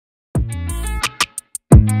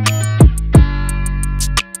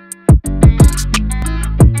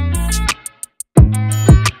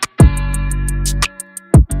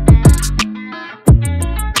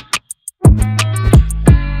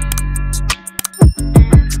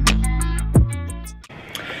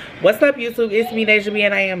What's up, YouTube? It's me, Deja B,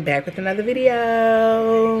 and I am back with another video.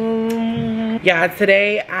 Y'all,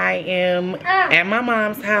 today I am at my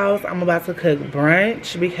mom's house. I'm about to cook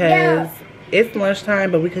brunch because it's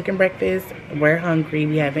lunchtime, but we cooking breakfast. We're hungry.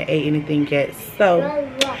 We haven't ate anything yet, so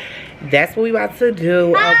that's what we about to do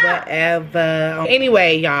or whatever.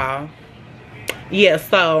 Anyway, y'all, yeah,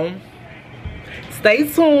 so stay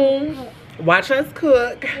tuned. Watch us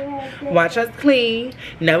cook. Watch us clean.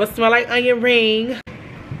 Never smell like onion ring.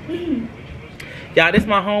 Y'all, this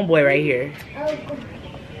my homeboy right here.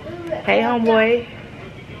 Hey, homeboy.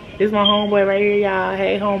 This my homeboy right here, y'all.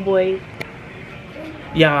 Hey, homeboy.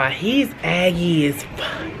 Y'all, he's aggy as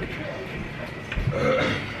fuck.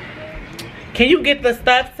 Can you get the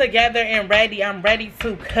stuff together and ready? I'm ready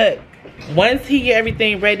to cook. Once he get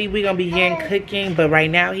everything ready, we're gonna begin cooking. But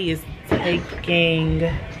right now, he is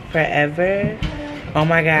taking forever. Oh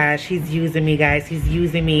my gosh, he's using me, guys. He's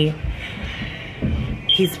using me.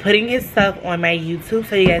 He's putting his stuff on my YouTube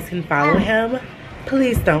so you guys can follow him.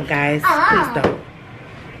 Please don't, guys. Please don't.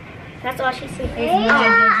 That's all she said.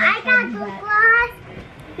 I got good guys.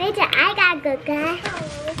 Major, I got good guys.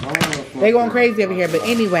 They going crazy over here, but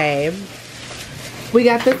anyway, we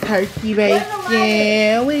got the turkey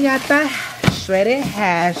bacon. We got the shredded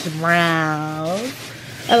hash browns.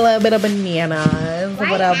 A little bit of bananas or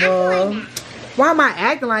whatever. Why am I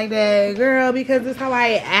acting like that, girl? Because it's how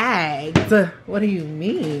I act. What do you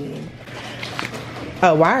mean?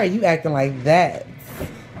 Oh, why are you acting like that?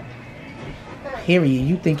 Period.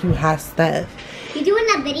 You think you hot stuff. You doing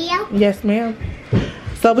a video? Yes, ma'am.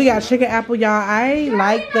 So we got chicken apple, y'all. I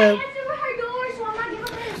like the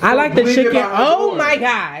chicken. Oh my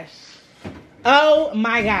gosh. Oh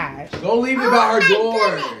my gosh. Don't leave it by her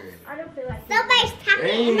door. Somebody's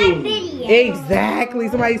talking in my video. Exactly.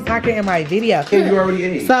 Somebody's talking in my video. You already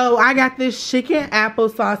ate. So I got this chicken apple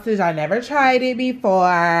sausage. I never tried it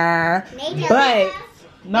before. Major, but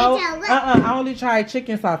no, Major, I only tried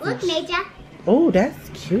chicken sausage. Look, Major. Oh, that's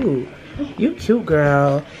cute. You cute,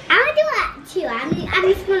 girl. I'm gonna do it too. I'm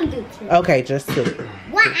just gonna do two. Okay, just two.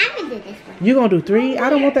 What? I'm gonna do this one. You gonna do three? I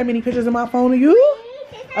don't want that many pictures in my phone of you.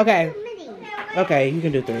 Okay. Okay, you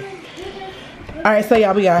can do three. All right, so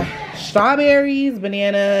y'all, we got strawberries,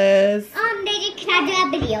 bananas. Major, can I do a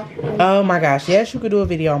video? Oh my gosh, yes, you could do a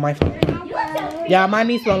video on my phone. Y'all, my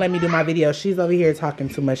niece won't let me do my video. She's over here talking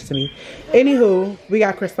too much to me. Anywho, we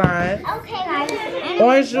got croissants. Okay, guys.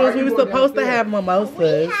 Orange juice. We were supposed to have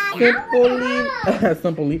mimosas.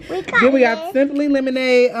 Simply. Then we got Simply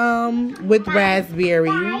lemonade with raspberry.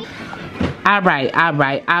 All right.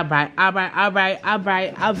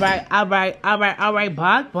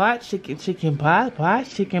 Bot, chicken, bot,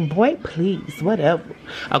 chicken, boy, please, whatever.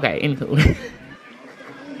 Okay, anywho.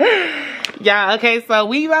 Yeah, okay, so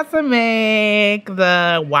we about to make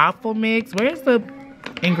the waffle mix. Where's the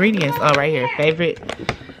ingredients? Oh, right here.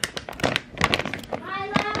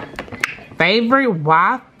 Favorite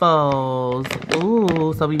waffles.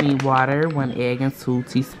 Ooh, so we need water, 1 egg, and 2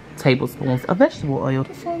 tablespoons of vegetable oil.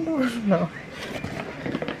 No.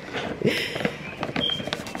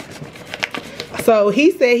 So he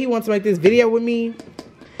said he wants to make this video with me,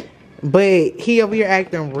 but he over here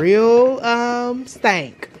acting real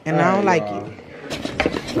stank. And I don't like it.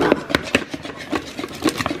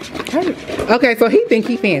 Okay, so he think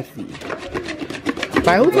he fancy.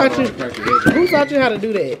 Like, who taught you how to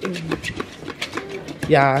do that?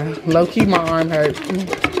 Yeah, low key my arm hurt.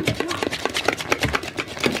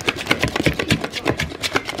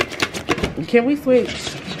 Can we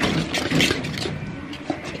switch?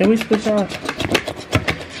 Can we switch off?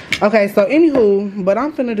 Okay, so anywho, what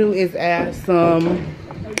I'm finna do is add some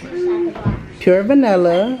pure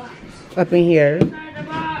vanilla up in here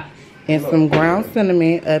and some ground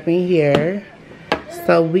cinnamon up in here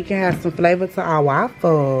so we can have some flavor to our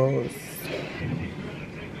waffles.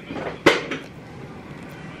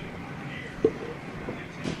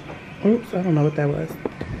 Oops, I don't know what that was.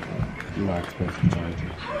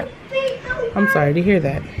 I'm sorry to hear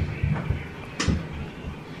that.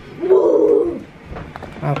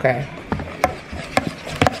 Okay.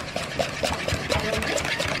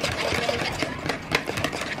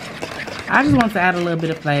 I just want to add a little bit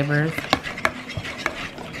of flavors.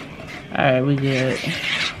 Alright, we good.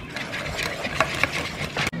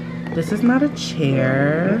 This is not a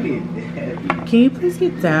chair. Can you please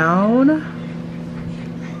get down?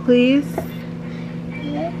 Please?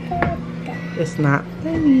 It's not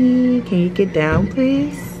funny. Can you get down,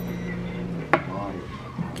 please?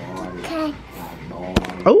 Okay.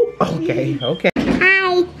 Oh, okay, okay.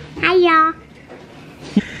 Hi. Hi, y'all.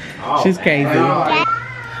 She's crazy.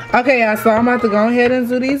 Okay, y'all, so I'm about to go ahead and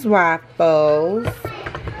do these waffles.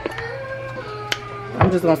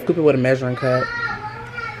 I'm just gonna scoop it with a measuring cup.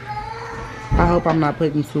 I hope I'm not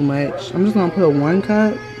putting too much. I'm just gonna put 1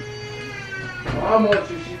 cup.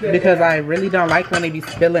 Because I really don't like when they be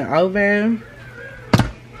spilling over.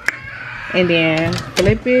 And then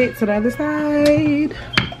flip it to the other side.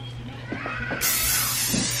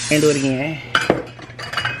 And do it again.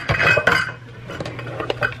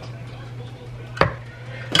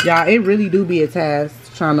 Y'all, it really do be a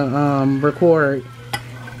task trying to record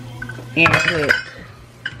and cook.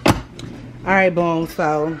 Alright, boom.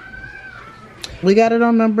 So we got it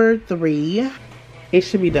on number 3. It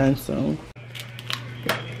should be done soon.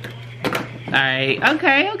 Alright,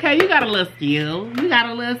 okay, you got a little skill.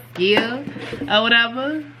 Or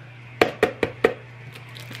whatever.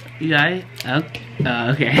 You got it?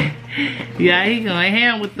 Okay. Yeah, he going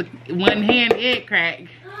ham with the 1-hand egg crack.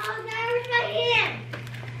 Oh, there's my hand.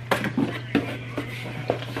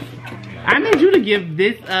 I need you to give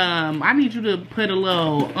this, I need you to put a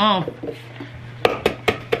little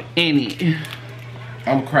in it.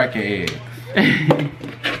 I'm cracking eggs.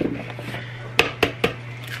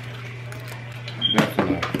 That's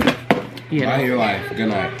enough. Yeah. Buy your life. Good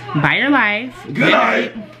night. Buy your life. Good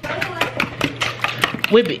night.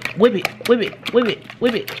 Whip it, whip it, whip it, whip it,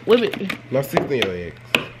 whip it, whip it. No seasoning your eggs.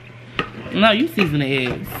 No, you season the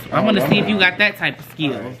eggs. I want to see if you got that type of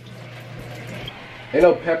skill. Ain't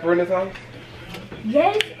no pepper in this house?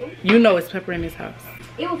 Yes. You know it's pepper in this house.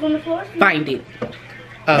 It was on the floor. Find it.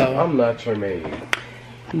 Oh. I'm not your maid.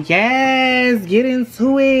 Yes, get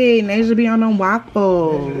into it. They should be on them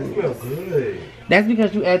waffles. It smells good. That's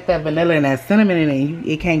because you add that vanilla and that cinnamon in it.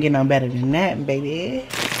 It can't get no better than that, baby.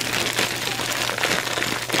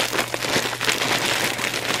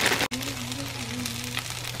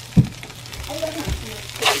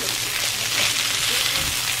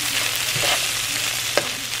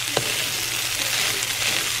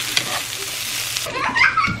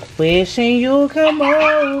 Wishing you come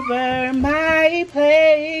over my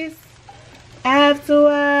place after a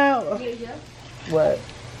while. What?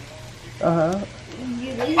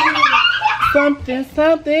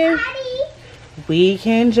 Something. We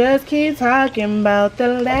can just keep talking about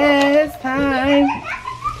the last time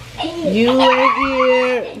you were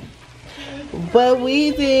here. What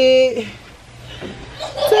we did.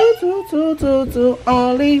 Two,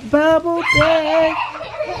 only bubble back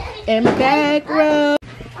and back rub.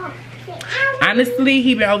 Honestly,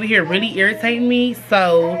 he been over here really irritating me,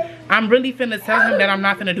 so I'm really finna tell him that I'm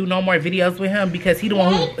not finna do no more videos with him because he the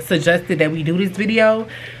one who suggested that we do this video.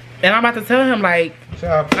 And I'm about to tell him, like,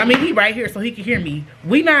 I mean, he right here so he can hear me.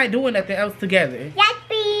 We not doing nothing else together. Yes,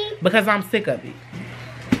 B. Because I'm sick of it.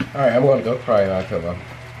 Alright, I'm gonna go cry and I'll tell him.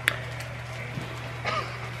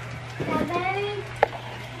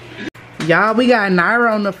 Y'all, we got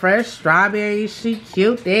Naira on the fresh strawberries. She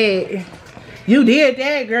cute that. You did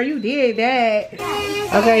that, girl. You did that.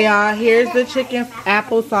 Okay, y'all. Here's the chicken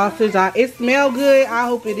apple sausage. It smells good. I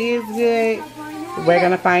hope it is good. We're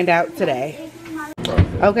going to find out today.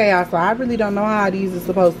 Okay, y'all. So I really don't know how these are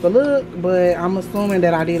supposed to look, but I'm assuming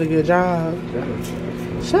that I did a good job.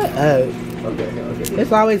 Shut up. Okay.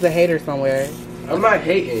 It's always a hater somewhere. I'm not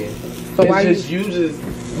hating. So why you just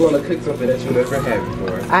want to cook something that you never had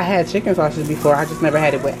before? I had chicken sausage before. I just never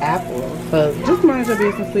had it with apple. So just mind your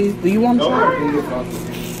business, please. Do you want to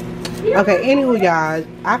try? Okay, anywho, y'all,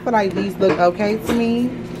 I feel like these look okay to me.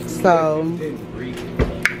 So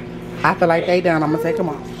I feel like they done. I'm gonna take them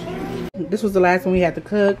off. This was the last one we had to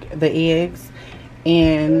cook, the eggs.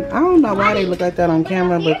 And I don't know why they look like that on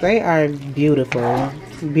camera, but they are beautiful.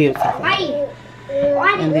 Beautiful.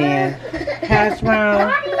 And then hash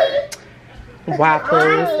brown,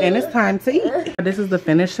 waffles, and it's time to eat. This is the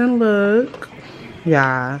finishing look.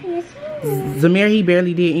 Yeah. Zamir, he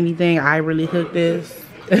barely did anything. I really cooked this.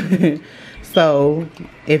 So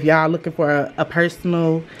if y'all looking for a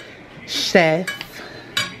personal chef,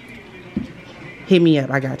 hit me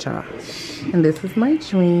up. I got y'all. And this is my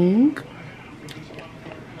drink.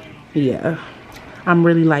 Yeah, I'm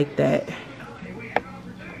really like that.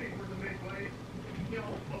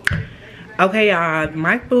 Okay, y'all,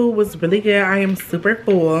 my food was really good. I am super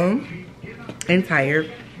full and tired.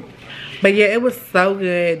 But yeah, it was so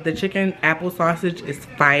good. The chicken apple sausage is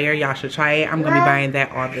fire. Y'all should try it. I'm gonna be buying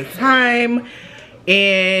that all the time.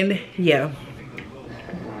 And yeah.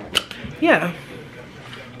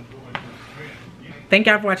 Thank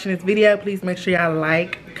y'all for watching this video. Please make sure y'all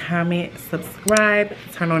like, comment, subscribe,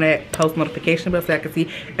 turn on that post notification bell so I can see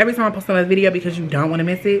every time I post another video because you don't want to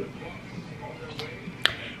miss it.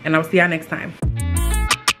 And I'll see y'all next time.